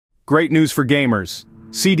Great news for gamers.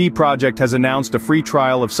 CD Projekt has announced a free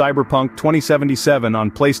trial of Cyberpunk 2077 on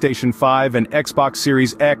PlayStation 5 and Xbox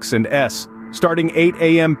Series X and S, starting 8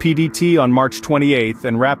 a.m. PDT on March 28th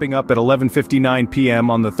and wrapping up at 11:59 p.m.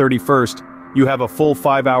 on the 31st. You have a full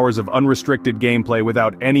 5 hours of unrestricted gameplay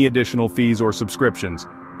without any additional fees or subscriptions.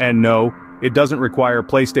 And no, it doesn't require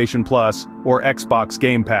PlayStation Plus or Xbox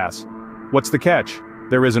Game Pass. What's the catch?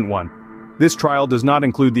 There isn't one. This trial does not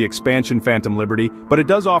include the expansion Phantom Liberty, but it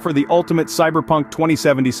does offer the ultimate Cyberpunk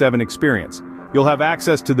 2077 experience. You'll have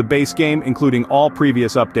access to the base game, including all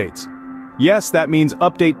previous updates. Yes, that means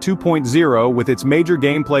Update 2.0 with its major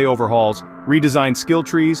gameplay overhauls, redesigned skill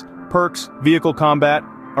trees, perks, vehicle combat,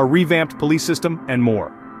 a revamped police system, and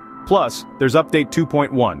more. Plus, there's Update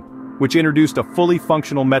 2.1, which introduced a fully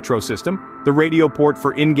functional metro system, the radio port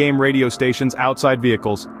for in-game radio stations outside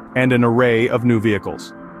vehicles, and an array of new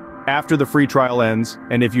vehicles. After the free trial ends,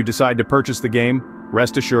 and if you decide to purchase the game,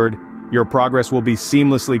 rest assured, your progress will be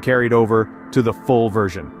seamlessly carried over to the full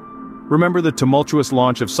version. Remember the tumultuous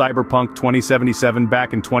launch of Cyberpunk 2077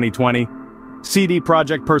 back in 2020? CD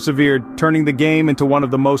Projekt persevered, turning the game into one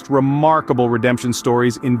of the most remarkable redemption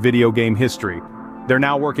stories in video game history. They're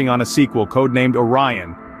now working on a sequel codenamed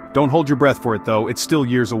Orion. Don't hold your breath for it though, it's still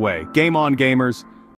years away. Game on, gamers!